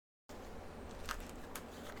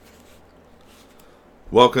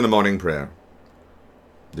Welcome to Morning Prayer.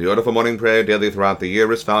 The order for morning prayer daily throughout the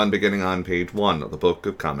year is found beginning on page 1 of the Book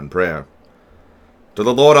of Common Prayer. To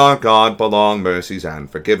the Lord our God belong mercies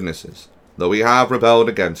and forgivenesses. Though we have rebelled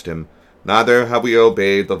against him, neither have we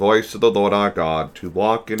obeyed the voice of the Lord our God to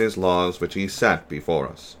walk in his laws which he set before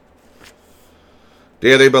us.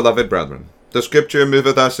 Dearly beloved brethren, the Scripture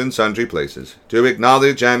moveth us in sundry places to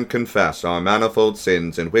acknowledge and confess our manifold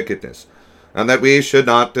sins and wickedness, and that we should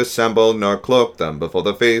not dissemble nor cloak them before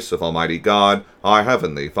the face of Almighty God, our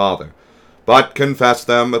heavenly Father, but confess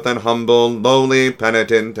them with an humble, lowly,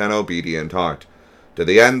 penitent, and obedient heart, to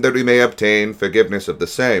the end that we may obtain forgiveness of the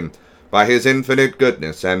same, by his infinite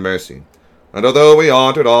goodness and mercy. And although we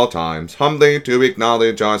ought at all times humbly to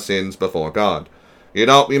acknowledge our sins before God, yet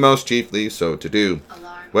ought we most chiefly so to do,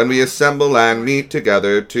 when we assemble and meet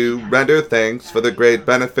together to render thanks for the great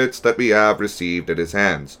benefits that we have received at his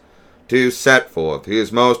hands, to set forth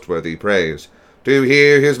his most worthy praise, to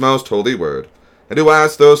hear his most holy word, and to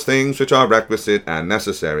ask those things which are requisite and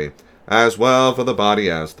necessary, as well for the body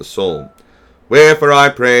as the soul. Wherefore I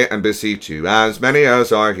pray and beseech you, as many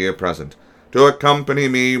as are here present, to accompany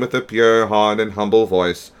me with a pure heart and humble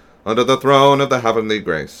voice unto the throne of the heavenly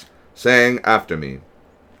grace, saying after me,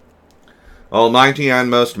 Almighty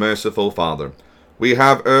and most merciful Father, we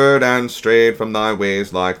have erred and strayed from thy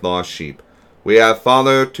ways like lost sheep. We have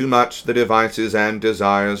followed too much the devices and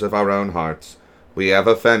desires of our own hearts. We have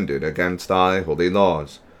offended against thy holy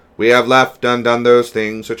laws. We have left undone those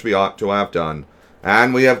things which we ought to have done,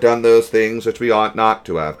 and we have done those things which we ought not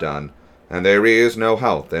to have done, and there is no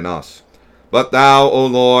health in us. But thou, O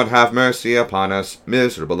Lord, have mercy upon us,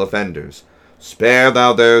 miserable offenders. Spare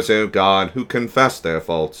thou those, O God, who confess their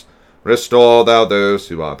faults. Restore thou those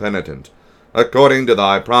who are penitent, according to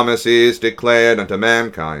thy promises declared unto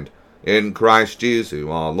mankind, in Christ Jesus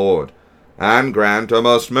our Lord, and grant, O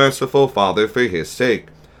most merciful Father, for his sake,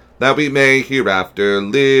 that we may hereafter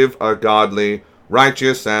live a godly,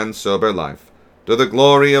 righteous, and sober life, to the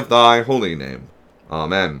glory of thy holy name.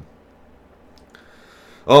 Amen.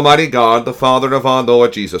 Almighty God, the Father of our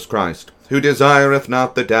Lord Jesus Christ, who desireth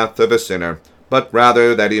not the death of a sinner, but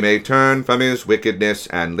rather that he may turn from his wickedness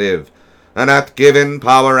and live, and hath given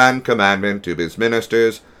power and commandment to his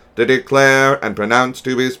ministers, to declare and pronounce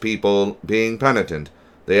to his people, being penitent,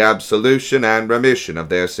 the absolution and remission of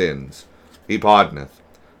their sins. He pardoneth,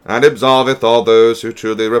 and absolveth all those who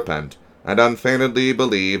truly repent, and unfeignedly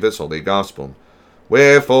believe his holy gospel.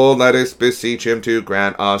 Wherefore let us beseech him to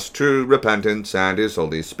grant us true repentance and his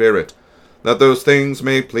Holy Spirit, that those things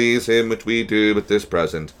may please him which we do at this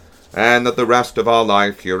present, and that the rest of our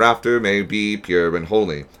life hereafter may be pure and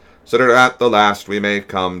holy, so that at the last we may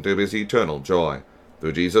come to his eternal joy.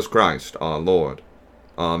 Through Jesus Christ our Lord.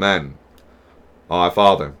 Amen. Our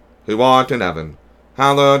Father, who art in heaven,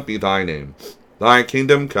 hallowed be thy name. Thy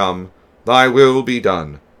kingdom come, thy will be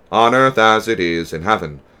done, on earth as it is in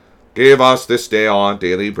heaven. Give us this day our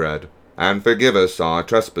daily bread, and forgive us our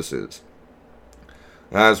trespasses,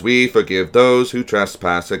 as we forgive those who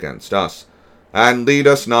trespass against us. And lead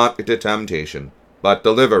us not into temptation, but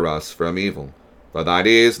deliver us from evil. For thine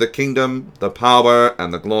is the kingdom, the power,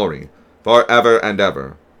 and the glory, for ever and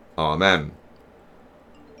ever. Amen.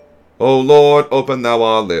 O Lord, open thou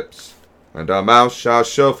our lips, and our mouth shall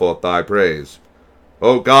show forth thy praise.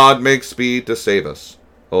 O God, make speed to save us.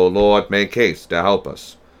 O Lord, make haste to help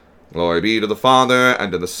us. Glory be to the Father,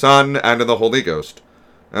 and to the Son, and to the Holy Ghost,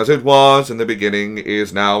 as it was in the beginning,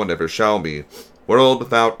 is now, and ever shall be, world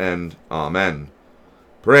without end. Amen.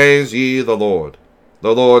 Praise ye the Lord.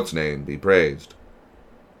 The Lord's name be praised.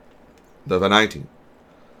 The Venite.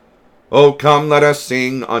 O come, let us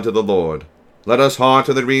sing unto the Lord. Let us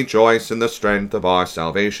heartily rejoice in the strength of our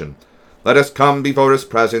salvation. Let us come before his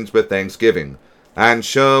presence with thanksgiving, and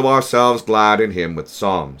show ourselves glad in him with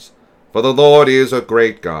psalms. For the Lord is a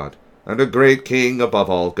great God, and a great King above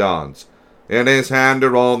all gods. In his hand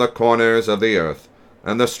are all the corners of the earth,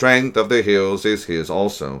 and the strength of the hills is his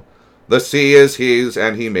also. The sea is his,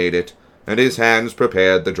 and he made it, and his hands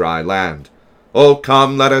prepared the dry land. O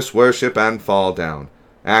come, let us worship and fall down,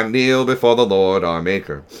 and kneel before the Lord our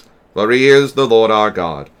Maker. For he is the Lord our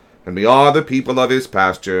God, and we are the people of his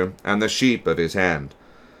pasture, and the sheep of his hand.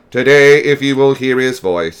 Today, if you will hear his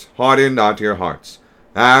voice, harden not your hearts,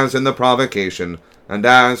 as in the provocation, and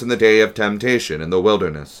as in the day of temptation in the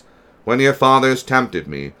wilderness, when your fathers tempted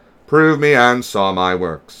me, proved me, and saw my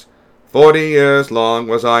works. 40 years long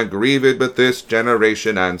was I grieved with this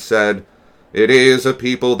generation, and said, It is a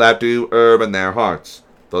people that do err in their hearts,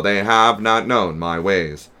 for they have not known my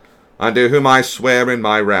ways, unto whom I swear in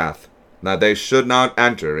my wrath, that they should not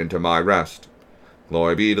enter into my rest.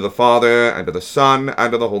 Glory be to the Father, and to the Son,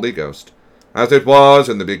 and to the Holy Ghost, as it was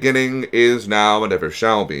in the beginning, is now, and ever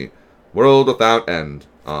shall be, world without end.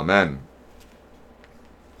 Amen.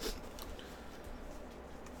 The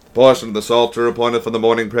portion of the Psalter appointed for the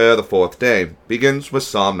morning prayer the fourth day begins with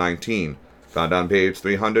Psalm 19, found on page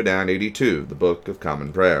 382, the Book of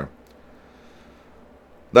Common Prayer.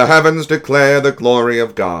 The heavens declare the glory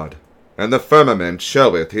of God, and the firmament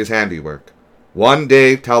showeth his handiwork. One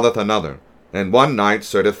day telleth another, and one night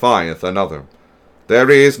certifieth another. There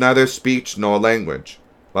is neither speech nor language,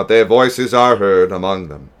 but their voices are heard among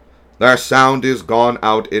them. Their sound is gone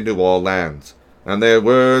out into all lands, and their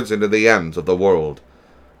words into the ends of the world.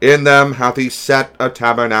 In them hath he set a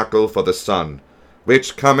tabernacle for the sun,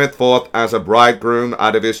 which cometh forth as a bridegroom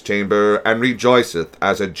out of his chamber, and rejoiceth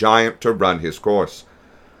as a giant to run his course.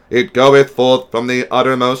 It goeth forth from the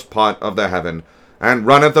uttermost part of the heaven, and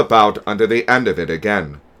runneth about unto the end of it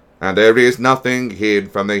again, and there is nothing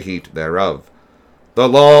hid from the heat thereof. The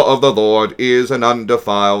law of the Lord is an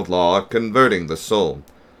undefiled law, converting the soul.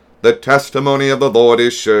 The testimony of the Lord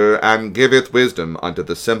is sure, and giveth wisdom unto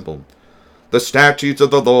the simple. The statutes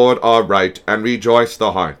of the Lord are right, and rejoice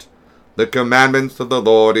the heart. The commandments of the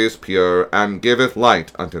Lord is pure, and giveth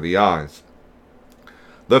light unto the eyes.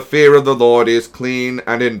 The fear of the Lord is clean,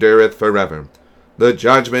 and endureth forever. The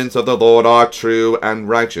judgments of the Lord are true, and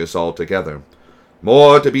righteous altogether.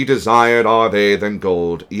 More to be desired are they than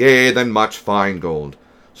gold, yea, than much fine gold,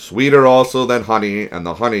 sweeter also than honey and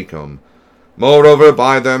the honeycomb. Moreover,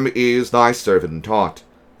 by them is thy servant taught,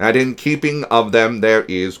 and in keeping of them there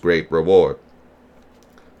is great reward.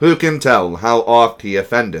 Who can tell how oft he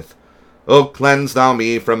offendeth? O cleanse thou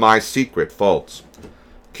me from my secret faults.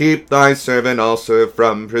 Keep thy servant also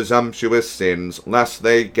from presumptuous sins, lest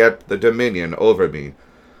they get the dominion over me.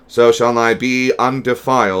 So shall I be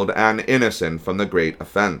undefiled and innocent from the great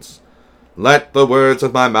offense. Let the words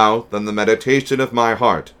of my mouth and the meditation of my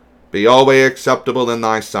heart be always acceptable in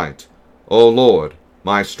thy sight, O Lord,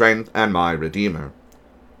 my strength and my Redeemer.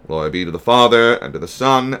 Glory be to the Father, and to the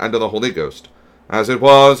Son, and to the Holy Ghost, as it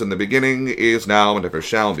was in the beginning, is now, and ever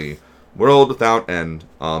shall be, world without end.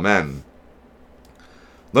 Amen.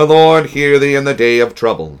 The Lord hear thee in the day of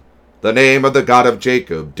trouble. The name of the God of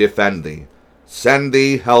Jacob defend thee. Send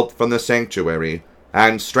thee help from the sanctuary,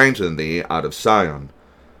 and strengthen thee out of Sion.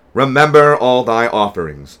 Remember all thy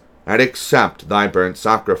offerings, and accept thy burnt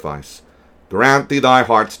sacrifice. Grant thee thy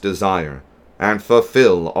heart's desire, and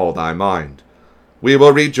fulfill all thy mind. We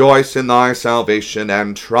will rejoice in thy salvation,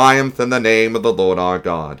 and triumph in the name of the Lord our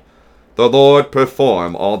God. The Lord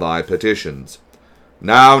perform all thy petitions.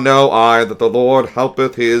 Now know I that the Lord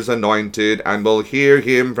helpeth his anointed, and will hear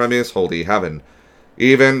him from his holy heaven,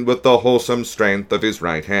 even with the wholesome strength of his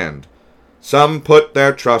right hand. Some put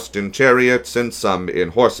their trust in chariots, and some in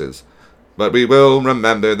horses, but we will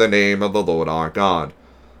remember the name of the Lord our God.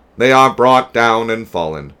 They are brought down and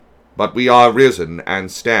fallen, but we are risen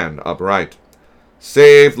and stand upright.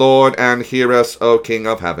 Save, Lord, and hear us, O King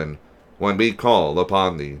of heaven, when we call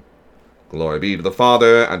upon thee. Glory be to the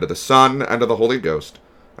Father, and to the Son, and to the Holy Ghost,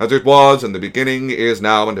 as it was in the beginning, is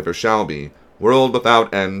now, and ever shall be, world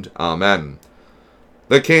without end. Amen.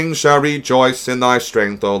 The King shall rejoice in thy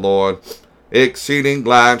strength, O Lord. Exceeding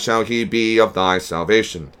glad shall he be of thy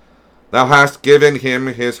salvation. Thou hast given him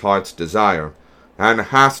his heart's desire, and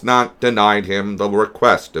hast not denied him the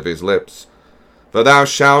request of his lips. For thou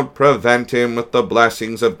shalt prevent him with the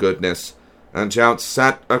blessings of goodness, and shalt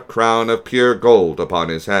set a crown of pure gold upon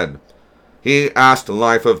his head. He asked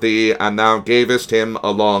life of thee, and thou gavest him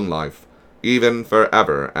a long life, even for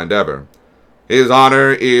ever and ever. His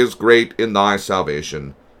honor is great in thy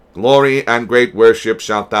salvation. Glory and great worship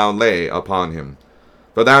shalt thou lay upon him.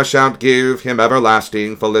 For thou shalt give him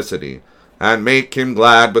everlasting felicity, and make him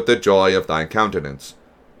glad with the joy of thy countenance.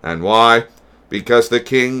 And why? Because the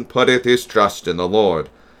king putteth his trust in the Lord,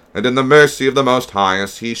 and in the mercy of the Most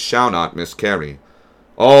Highest he shall not miscarry.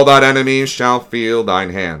 All thine enemies shall feel thine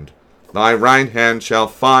hand. Thy right hand shall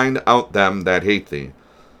find out them that hate thee.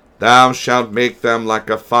 Thou shalt make them like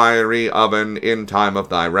a fiery oven in time of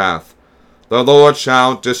thy wrath. The Lord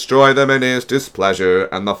shall destroy them in his displeasure,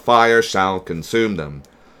 and the fire shall consume them.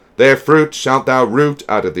 Their fruit shalt thou root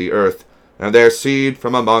out of the earth, and their seed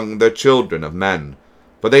from among the children of men.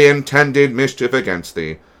 For they intended mischief against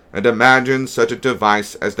thee, and imagined such a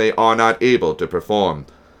device as they are not able to perform.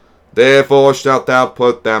 Therefore shalt thou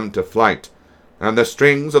put them to flight, and the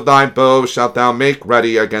strings of thy bow shalt thou make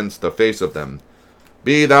ready against the face of them.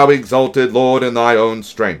 Be thou exalted, Lord, in thy own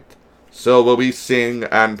strength. So will we sing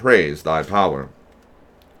and praise thy power.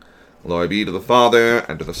 Glory be to the Father,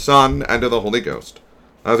 and to the Son, and to the Holy Ghost,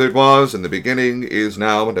 as it was in the beginning, is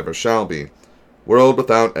now, and ever shall be, world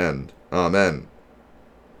without end. Amen.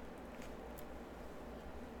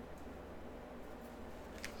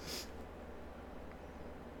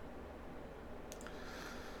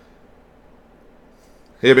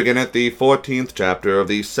 Here beginneth the 14th chapter of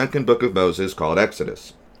the second book of Moses, called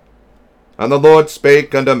Exodus. And the Lord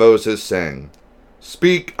spake unto Moses, saying,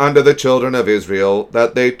 Speak unto the children of Israel,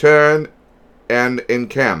 that they turn and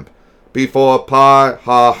encamp before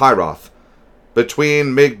Pi-hahiroth,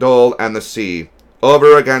 between Migdol and the sea,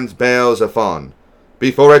 over against Baal-zephon,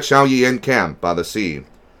 before it shall ye encamp by the sea.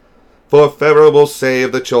 For Pharaoh will say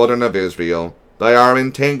of the children of Israel, They are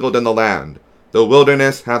entangled in the land, the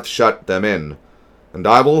wilderness hath shut them in. And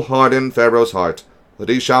I will harden Pharaoh's heart, that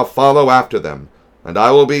he shall follow after them, and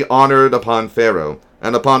I will be honored upon Pharaoh,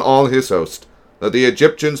 and upon all his host, that the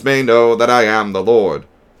Egyptians may know that I am the Lord.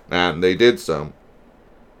 And they did so.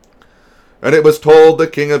 And it was told the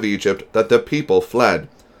king of Egypt that the people fled.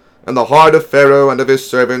 And the heart of Pharaoh and of his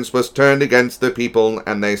servants was turned against the people,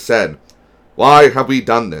 and they said, Why have we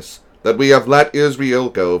done this, that we have let Israel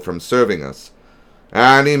go from serving us?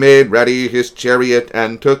 And he made ready his chariot,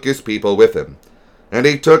 and took his people with him. And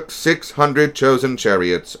he took 600 chosen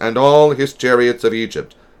chariots, and all his chariots of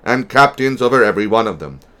Egypt, and captains over every one of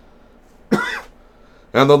them.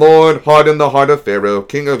 And the Lord hardened the heart of Pharaoh,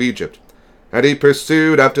 king of Egypt, and he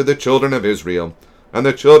pursued after the children of Israel, and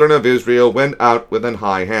the children of Israel went out with an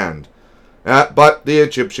high hand. But the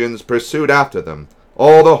Egyptians pursued after them,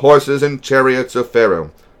 all the horses and chariots of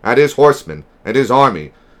Pharaoh, and his horsemen, and his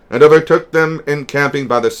army, and overtook them encamping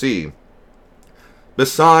by the sea,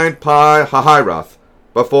 beside Pi-hahiroth,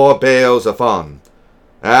 before Baal-zephon.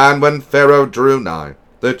 And when Pharaoh drew nigh,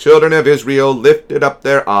 the children of Israel lifted up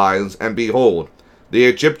their eyes, and behold, the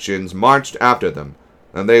Egyptians marched after them,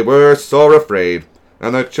 and they were sore afraid,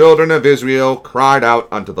 and the children of Israel cried out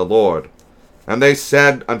unto the Lord. And they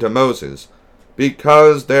said unto Moses,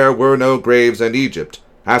 Because there were no graves in Egypt,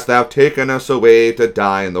 hast thou taken us away to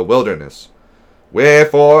die in the wilderness?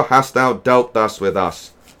 Wherefore hast thou dealt thus with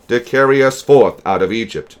us, to carry us forth out of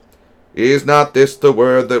Egypt? Is not this the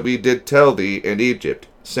word that we did tell thee in Egypt,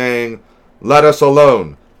 saying, Let us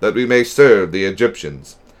alone, that we may serve the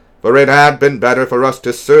Egyptians? For it had been better for us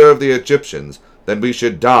to serve the Egyptians, than we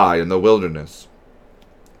should die in the wilderness.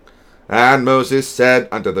 And Moses said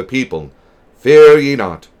unto the people, Fear ye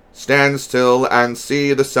not, stand still, and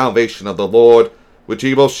see the salvation of the Lord, which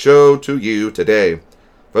he will show to you today.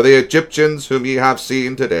 For the Egyptians whom ye have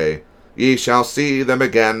seen today, ye shall see them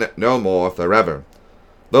again no more forever.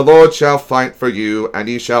 The Lord shall fight for you, and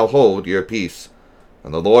ye shall hold your peace.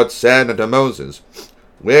 And the Lord said unto Moses,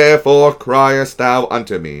 Wherefore criest thou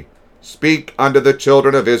unto me? Speak unto the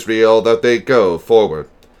children of Israel that they go forward.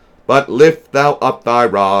 But lift thou up thy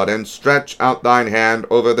rod, and stretch out thine hand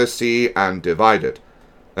over the sea, and divide it.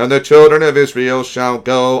 And the children of Israel shall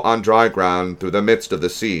go on dry ground through the midst of the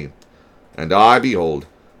sea. And I, behold,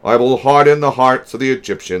 I will harden the hearts of the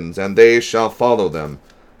Egyptians, and they shall follow them.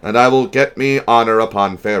 And I will get me honor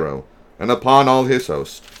upon Pharaoh, and upon all his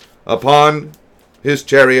host, upon his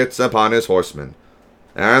chariots, upon his horsemen.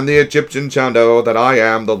 And the Egyptians shall know that I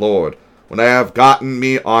am the Lord, when I have gotten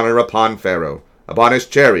me honor upon Pharaoh, upon his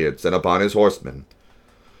chariots, and upon his horsemen.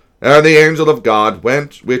 And the angel of God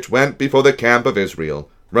which went before the camp of Israel,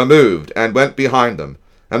 removed, and went behind them.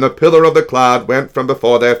 And the pillar of the cloud went from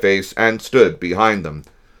before their face, and stood behind them.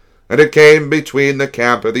 And it came between the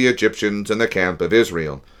camp of the Egyptians and the camp of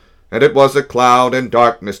Israel. And it was a cloud and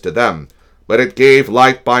darkness to them, but it gave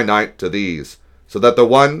light by night to these, so that the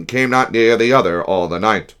one came not near the other all the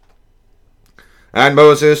night. And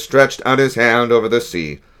Moses stretched out his hand over the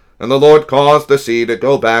sea, and the Lord caused the sea to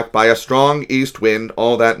go back by a strong east wind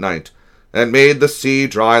all that night, and made the sea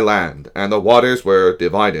dry land, and the waters were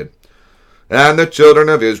divided. And the children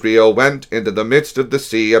of Israel went into the midst of the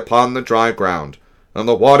sea upon the dry ground, and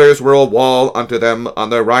the waters were a wall unto them on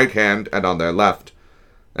their right hand and on their left.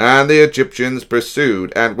 And the Egyptians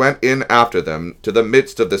pursued, and went in after them to the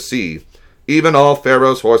midst of the sea, even all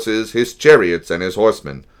Pharaoh's horses, his chariots, and his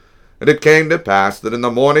horsemen. And it came to pass that in the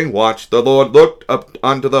morning watch the Lord looked up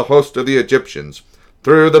unto the host of the Egyptians,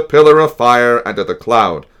 through the pillar of fire and of the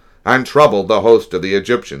cloud, and troubled the host of the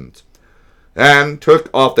Egyptians, and took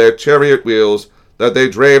off their chariot wheels, that they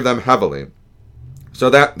drave them heavily. So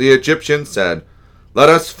that the Egyptians said, Let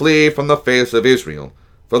us flee from the face of Israel,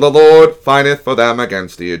 for the Lord fighteth for them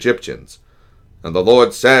against the Egyptians. And the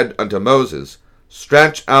Lord said unto Moses,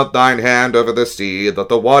 Stretch out thine hand over the sea, that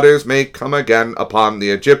the waters may come again upon the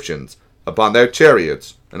Egyptians, upon their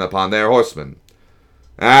chariots, and upon their horsemen.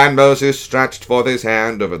 And Moses stretched forth his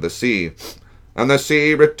hand over the sea, and the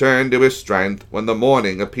sea returned to his strength when the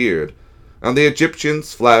morning appeared, and the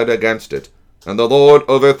Egyptians fled against it, and the Lord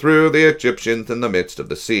overthrew the Egyptians in the midst of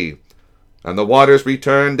the sea. And the waters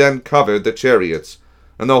returned and covered the chariots,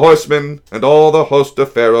 and the horsemen, and all the host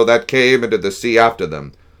of Pharaoh that came into the sea after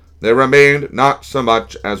them. there remained not so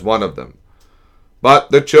much as one of them.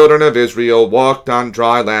 But the children of Israel walked on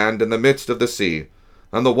dry land in the midst of the sea,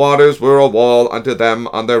 and the waters were a wall unto them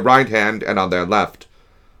on their right hand and on their left.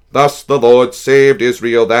 Thus the Lord saved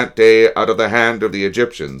Israel that day out of the hand of the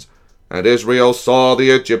Egyptians, and Israel saw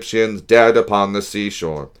the Egyptians dead upon the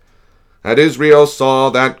seashore. And Israel saw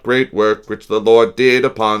that great work which the Lord did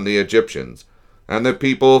upon the Egyptians, and the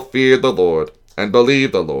people feared the Lord, and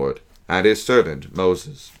believed the Lord, and his servant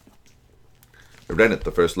Moses. I read it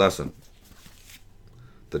the first lesson.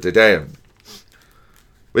 The Te Deum.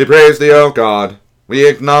 We praise thee, O God, we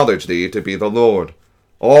acknowledge thee to be the Lord.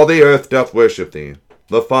 All the earth doth worship thee,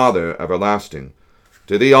 the Father everlasting.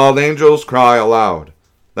 To thee all angels cry aloud,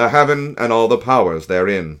 the heaven and all the powers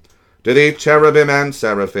therein. To thee cherubim and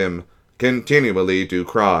seraphim continually do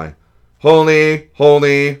cry, Holy,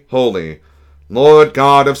 holy, holy, Lord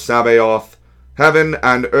God of Sabaoth. Heaven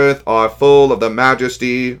and earth are full of the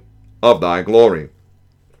majesty of thy glory.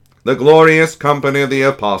 The glorious company of the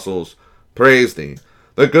apostles, praise thee.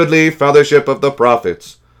 The goodly fellowship of the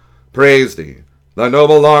prophets, praise thee. The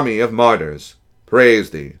noble army of martyrs,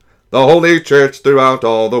 praise thee. The holy church throughout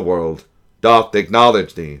all the world doth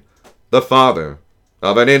acknowledge thee, the Father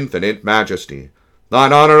of an infinite majesty,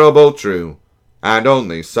 thine honorable, true, and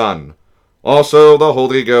only Son, also the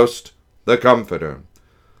Holy Ghost, the Comforter.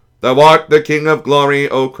 Thou art the King of glory,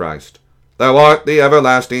 O Christ. Thou art the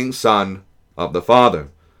everlasting Son of the Father.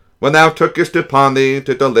 When thou tookest upon thee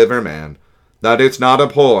to deliver man, thou didst not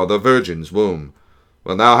abhor the Virgin's womb.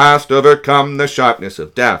 When thou hast overcome the sharpness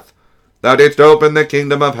of death, thou didst open the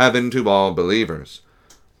kingdom of heaven to all believers.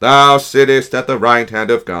 Thou sittest at the right hand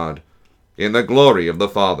of God, in the glory of the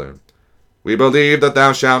Father. We believe that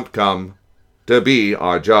thou shalt come to be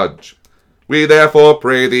our judge. We therefore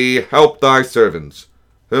pray thee, help thy servants,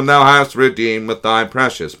 whom thou hast redeemed with thy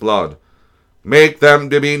precious blood. Make them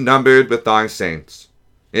to be numbered with thy saints,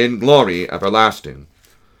 in glory everlasting.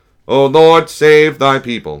 O Lord, save thy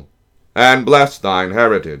people, and bless thine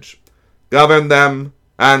heritage. Govern them,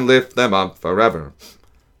 and lift them up forever.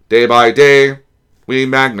 Day by day we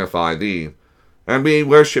magnify thee, and we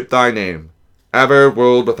worship thy name, ever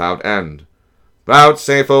world without end.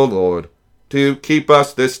 Vouchsafe, O Lord, to keep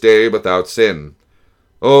us this day without sin.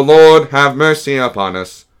 O Lord, have mercy upon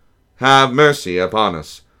us. Have mercy upon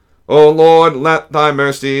us. O Lord, let thy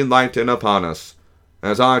mercy lighten upon us,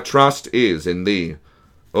 as our trust is in thee.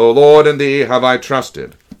 O Lord, in thee have I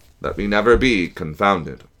trusted, let me never be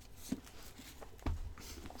confounded.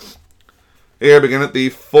 Here beginneth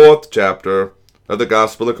the 4th chapter of the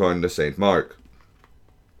Gospel according to St. Mark.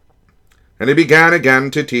 And he began again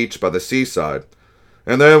to teach by the seaside,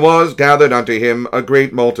 and there was gathered unto him a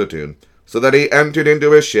great multitude, so that he entered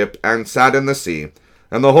into a ship, and sat in the sea,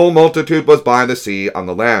 and the whole multitude was by the sea on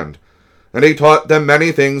the land. And he taught them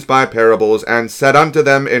many things by parables, and said unto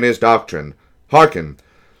them in his doctrine, Hearken,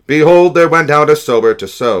 behold, there went out a sower to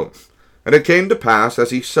sow. And it came to pass,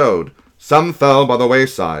 as he sowed, some fell by the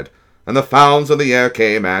wayside, and the fowls of the air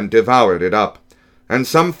came and devoured it up. And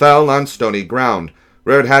some fell on stony ground,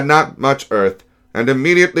 where it had not much earth, and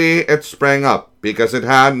immediately it sprang up, because it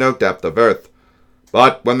had no depth of earth.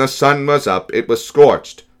 But when the sun was up, it was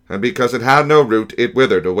scorched, and because it had no root, it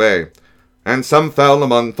withered away. And some fell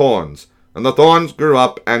among thorns, and the thorns grew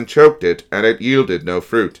up and choked it, and it yielded no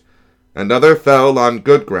fruit. And other fell on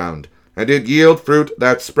good ground, and did yield fruit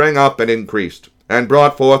that sprang up and increased, and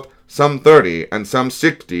brought forth some 30, and some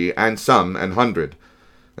 60, and some 100.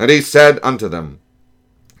 And he said unto them,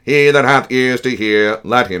 He that hath ears to hear,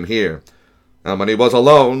 let him hear. And when he was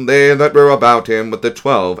alone, they that were about him with the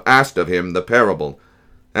 12 asked of him the parable.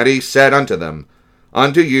 And he said unto them,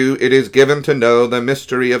 Unto you it is given to know the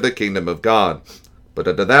mystery of the kingdom of God, but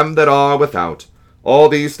unto them that are without, all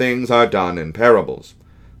these things are done in parables,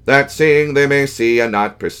 that seeing they may see and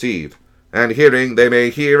not perceive, and hearing they may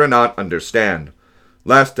hear and not understand,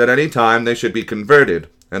 lest at any time they should be converted,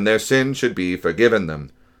 and their sin should be forgiven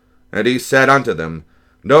them. And he said unto them,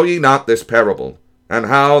 Know ye not this parable? And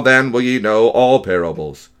how then will ye know all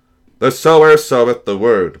parables? The sower soweth the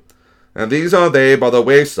word. And these are they by the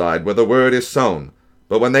wayside where the word is sown.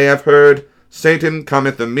 But when they have heard, Satan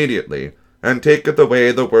cometh immediately, and taketh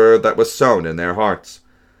away the word that was sown in their hearts.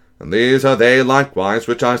 And these are they likewise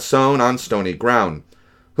which are sown on stony ground,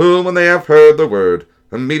 who, when they have heard the word,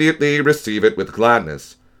 immediately receive it with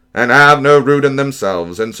gladness, and have no root in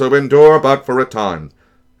themselves, and so endure but for a time.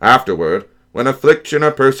 Afterward, when affliction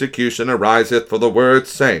or persecution ariseth for the word's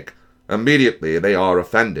sake, immediately they are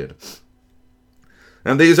offended.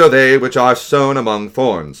 And these are they which are sown among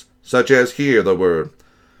thorns, such as hear the word,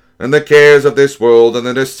 and the cares of this world, and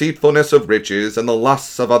the deceitfulness of riches, and the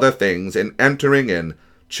lusts of other things, in entering in,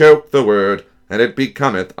 choke the word, and it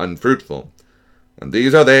becometh unfruitful. And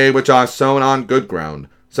these are they which are sown on good ground,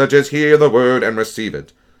 such as hear the word and receive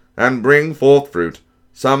it, and bring forth fruit,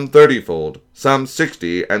 some 30-fold, some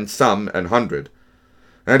 60, and some 100.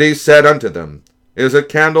 And he said unto them, Is a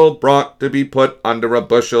candle brought to be put under a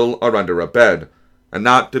bushel or under a bed, and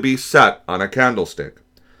not to be set on a candlestick?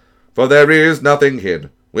 For there is nothing hid,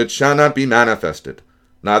 which shall not be manifested,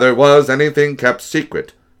 neither was anything kept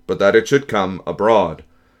secret, but that it should come abroad.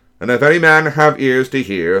 And if any man have ears to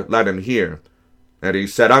hear, let him hear. And he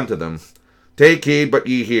said unto them, Take heed what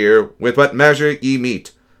ye hear, with what measure ye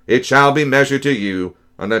mete, it shall be measured to you,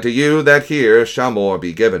 and unto you that hear shall more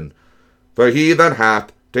be given. For he that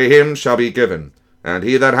hath, to him shall be given, and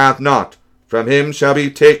he that hath not, from him shall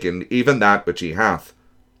be taken even that which he hath.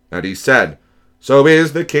 And he said, So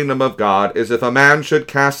is the kingdom of God, as if a man should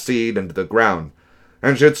cast seed into the ground,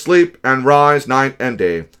 and should sleep and rise night and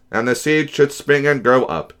day, and the seed should spring and grow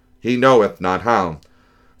up, he knoweth not how.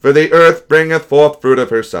 For the earth bringeth forth fruit of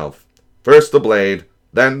herself, first the blade,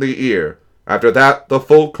 then the ear, after that the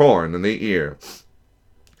full corn in the ear.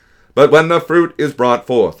 But when the fruit is brought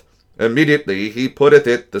forth, immediately he putteth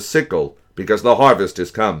it the sickle, because the harvest is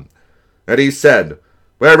come. And he said,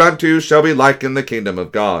 Whereunto shall we liken the kingdom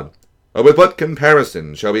of God? Or with what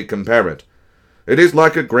comparison shall we compare it? It is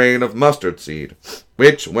like a grain of mustard seed,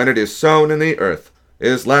 which, when it is sown in the earth,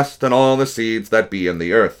 is less than all the seeds that be in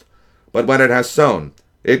the earth. But when it has sown,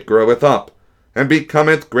 it groweth up, and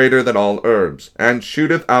becometh greater than all herbs, and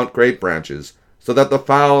shooteth out great branches, so that the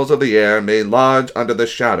fowls of the air may lodge under the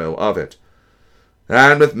shadow of it.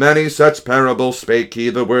 And with many such parables spake he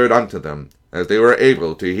the word unto them, as they were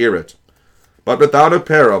able to hear it. But without a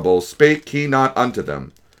parable spake he not unto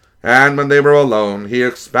them. And when they were alone, he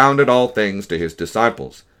expounded all things to his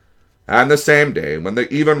disciples. And the same day, when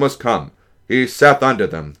the even was come, he saith unto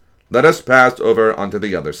them, Let us pass over unto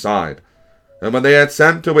the other side. And when they had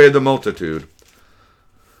sent away the multitude,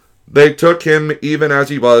 they took him even as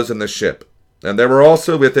he was in the ship. And there were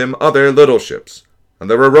also with him other little ships. And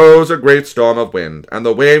there arose a great storm of wind, and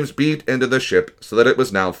the waves beat into the ship, so that it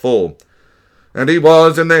was now full. And he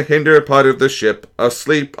was in the hinder part of the ship,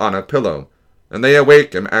 asleep on a pillow. And they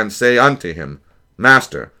awake him, and say unto him,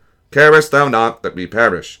 Master, carest thou not that we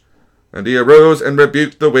perish? And he arose and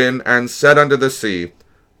rebuked the wind, and said unto the sea,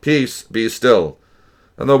 Peace, be still.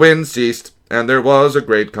 And the wind ceased, and there was a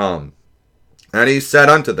great calm. And he said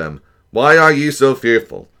unto them, Why are ye so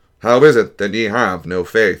fearful? How is it that ye have no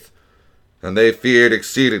faith? And they feared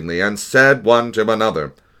exceedingly, and said one to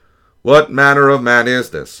another, What manner of man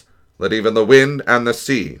is this, that even the wind and the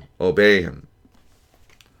sea obey him?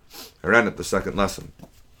 Here endeth the second lesson.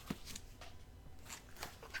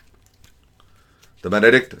 The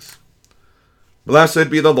Benedictus. Blessed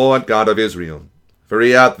be the Lord God of Israel, for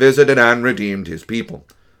he hath visited and redeemed his people,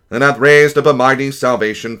 and hath raised up a mighty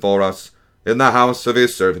salvation for us in the house of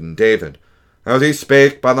his servant David, as he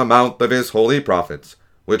spake by the mouth of his holy prophets,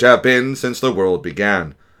 which have been since the world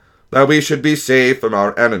began, that we should be saved from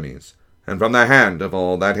our enemies, and from the hand of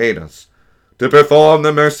all that hate us, to perform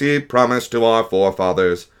the mercy promised to our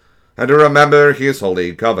forefathers, and to remember his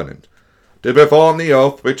holy covenant, to perform the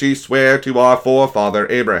oath which he sware to our forefather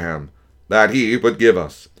Abraham, that he would give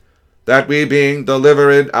us, that we, being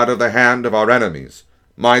delivered out of the hand of our enemies,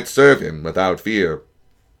 might serve him without fear,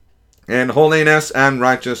 in holiness and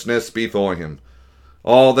righteousness before him,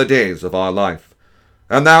 all the days of our life.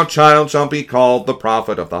 And thou, child, shalt be called the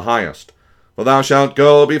prophet of the highest, for thou shalt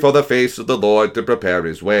go before the face of the Lord to prepare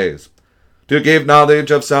his ways, to give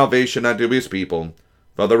knowledge of salvation unto his people,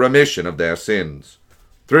 for the remission of their sins,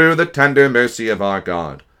 through the tender mercy of our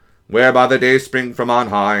God, whereby the dayspring from on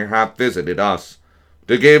high hath visited us,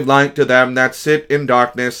 to give light to them that sit in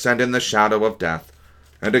darkness and in the shadow of death,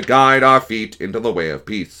 and to guide our feet into the way of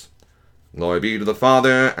peace. Glory be to the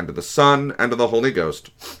Father, and to the Son, and to the Holy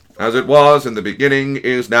Ghost, as it was in the beginning,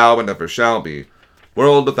 is now, and ever shall be,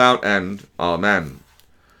 world without end. Amen.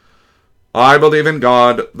 I believe in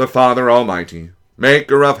God, the Father Almighty,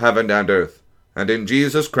 maker of heaven and earth, and in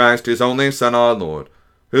Jesus Christ, his only Son, our Lord,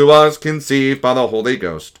 who was conceived by the Holy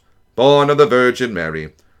Ghost, born of the Virgin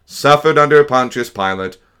Mary, suffered under Pontius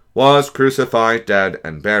Pilate, was crucified, dead,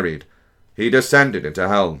 and buried. He descended into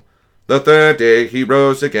hell. The third day he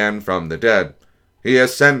rose again from the dead. He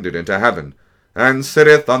ascended into heaven, and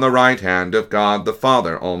sitteth on the right hand of God the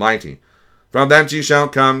Father Almighty. From thence he shall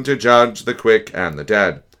come to judge the quick and the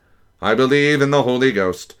dead. I believe in the Holy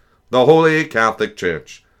Ghost, the holy Catholic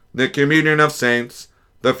Church, the communion of saints,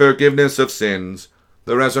 the forgiveness of sins,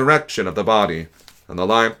 the resurrection of the body, and the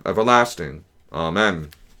life everlasting. Amen.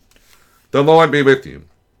 The Lord be with you,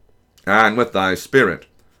 and with thy spirit.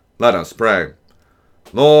 Let us pray.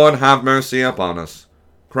 Lord, have mercy upon us.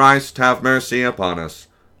 Christ, have mercy upon us.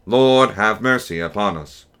 Lord, have mercy upon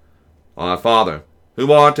us. Our Father,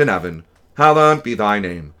 who art in heaven, hallowed be thy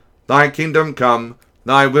name. Thy kingdom come,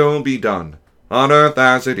 thy will be done, on earth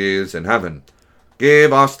as it is in heaven.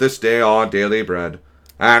 Give us this day our daily bread,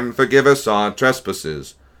 and forgive us our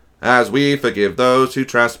trespasses, as we forgive those who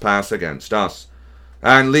trespass against us.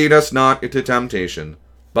 And lead us not into temptation,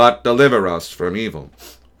 but deliver us from evil.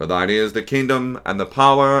 For thine is the kingdom, and the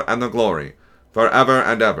power, and the glory, for ever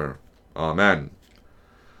and ever. Amen.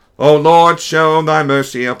 O Lord, show thy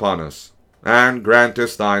mercy upon us, and grant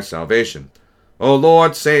us thy salvation. O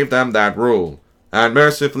Lord, save them that rule, and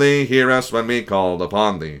mercifully hear us when we call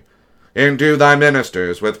upon thee. Endue thy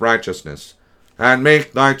ministers with righteousness, and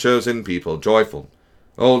make thy chosen people joyful.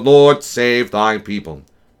 O Lord, save thy people,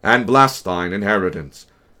 and bless thine inheritance.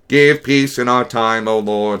 Give peace in our time, O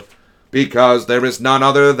Lord, because there is none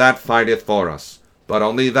other that fighteth for us, but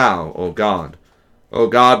only thou, O God. O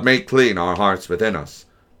God, make clean our hearts within us,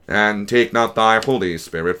 and take not thy Holy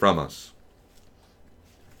Spirit from us.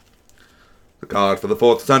 The God for the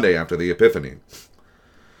fourth Sunday after the Epiphany.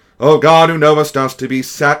 O God, who knowest us to be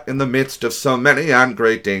set in the midst of so many and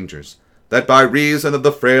great dangers, that by reason of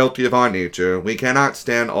the frailty of our nature we cannot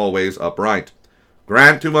stand always upright,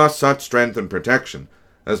 grant to us such strength and protection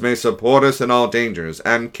as may support us in all dangers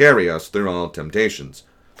and carry us through all temptations,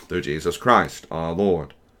 through Jesus Christ our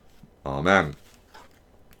Lord. Amen.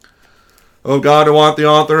 O God, who art the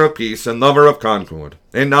author of peace and lover of concord,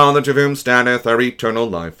 in knowledge of whom standeth our eternal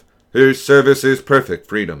life, whose service is perfect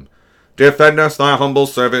freedom, defend us, thy humble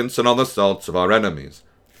servants, in all the assaults of our enemies,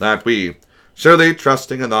 that we, surely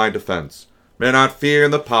trusting in thy defense, may not fear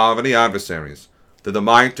the power of any adversaries, through the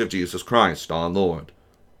might of Jesus Christ our Lord.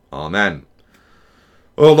 Amen.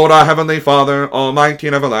 O Lord, our heavenly Father, almighty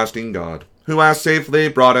and everlasting God, who hast safely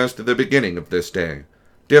brought us to the beginning of this day,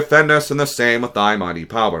 defend us in the same with thy mighty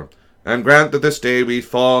power, and grant that this day we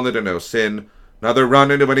fall into no sin, neither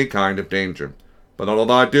run into any kind of danger, but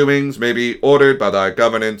all our doings may be ordered by thy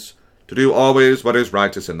governance, to do always what is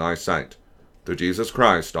righteous in thy sight. Through Jesus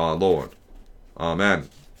Christ our Lord. Amen.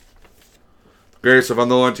 The grace of our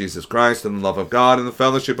Lord Jesus Christ, and the love of God, and the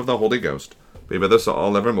fellowship of the Holy Ghost, be with us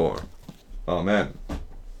all evermore. Amen.